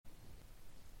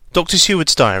Dr.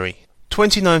 Seward's Diary,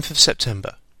 29th of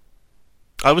September.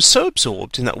 I was so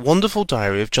absorbed in that wonderful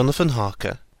diary of Jonathan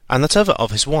Harker, and that other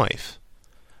of his wife,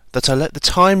 that I let the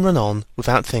time run on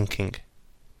without thinking.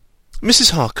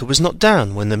 Mrs. Harker was not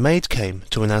down when the maid came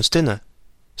to announce dinner,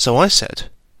 so I said,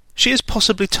 "She is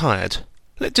possibly tired.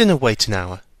 Let dinner wait an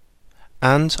hour."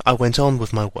 And I went on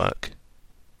with my work.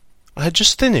 I had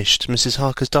just finished Mrs.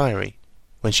 Harker's diary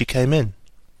when she came in.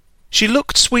 She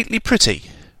looked sweetly pretty,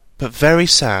 but very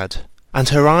sad, and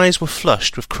her eyes were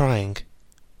flushed with crying.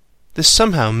 This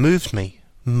somehow moved me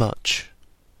much.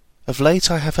 Of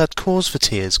late I have had cause for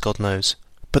tears, God knows,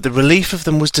 but the relief of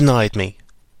them was denied me,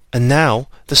 and now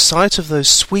the sight of those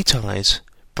sweet eyes,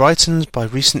 brightened by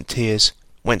recent tears,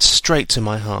 went straight to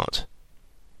my heart.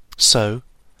 So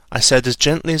I said as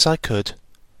gently as I could,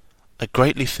 "I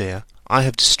greatly fear I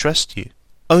have distressed you."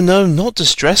 "Oh no, not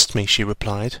distressed me," she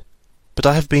replied, "but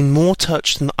I have been more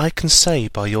touched than I can say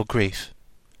by your grief.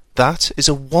 That is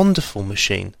a wonderful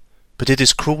machine, but it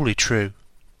is cruelly true.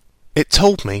 It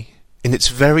told me, in its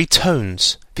very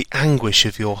tones, the anguish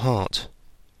of your heart.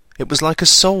 It was like a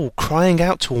soul crying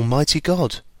out to Almighty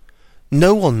God.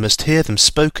 No one must hear them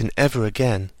spoken ever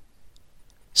again.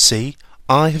 See,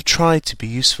 I have tried to be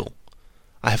useful.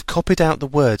 I have copied out the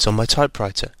words on my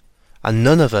typewriter, and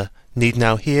none other need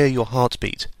now hear your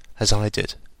heartbeat as I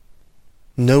did.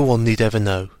 No one need ever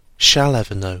know, shall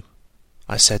ever know,"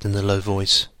 I said in a low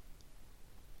voice.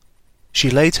 She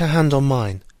laid her hand on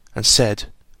mine and said,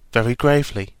 very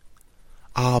gravely,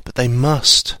 "Ah, but they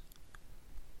must."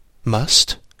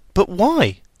 "Must? But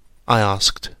why?" I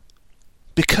asked.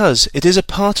 "Because it is a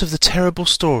part of the terrible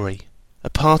story, a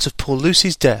part of poor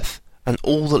Lucy's death and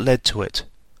all that led to it.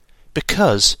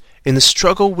 Because, in the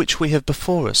struggle which we have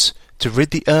before us to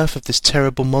rid the earth of this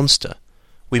terrible monster,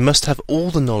 we must have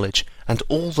all the knowledge and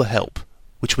all the help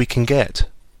which we can get.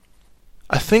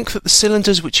 I think that the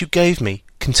cylinders which you gave me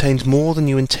contained more than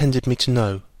you intended me to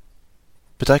know.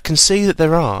 But I can see that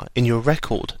there are, in your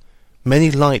record,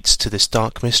 many lights to this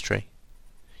dark mystery.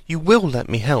 You will let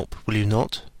me help, will you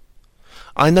not?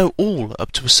 I know all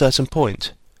up to a certain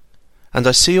point, and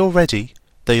I see already,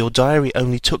 though your diary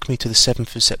only took me to the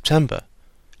 7th of September,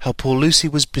 how poor Lucy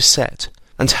was beset,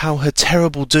 and how her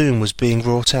terrible doom was being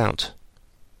wrought out.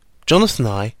 Jonathan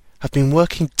and I have been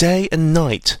working day and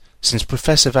night since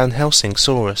Professor Van Helsing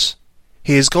saw us.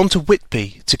 He has gone to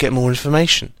Whitby to get more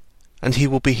information, and he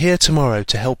will be here tomorrow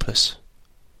to help us.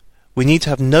 We need to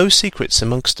have no secrets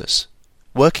amongst us.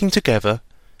 Working together,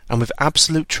 and with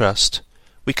absolute trust,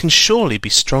 we can surely be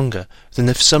stronger than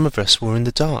if some of us were in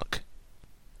the dark."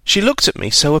 She looked at me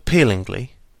so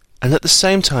appealingly, and at the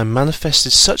same time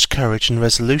manifested such courage and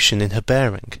resolution in her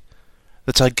bearing,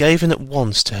 that I gave in at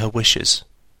once to her wishes.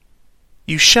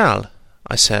 "You shall,"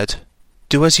 I said,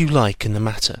 "do as you like in the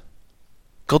matter.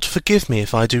 God forgive me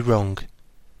if I do wrong.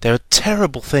 There are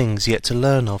terrible things yet to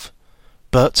learn of,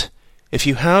 but if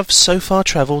you have so far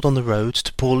travelled on the road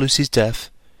to poor Lucy's death,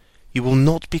 you will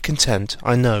not be content,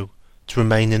 I know, to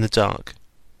remain in the dark.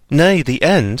 Nay, the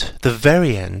end, the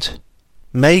very end,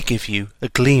 may give you a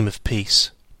gleam of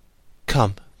peace.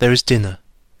 Come, there is dinner.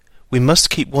 We must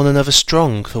keep one another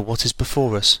strong for what is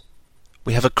before us.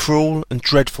 We have a cruel and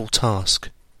dreadful task.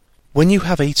 When you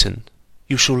have eaten,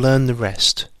 you shall learn the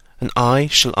rest, and I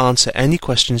shall answer any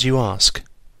questions you ask,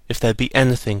 if there be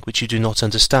anything which you do not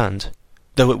understand,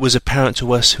 though it was apparent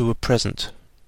to us who were present.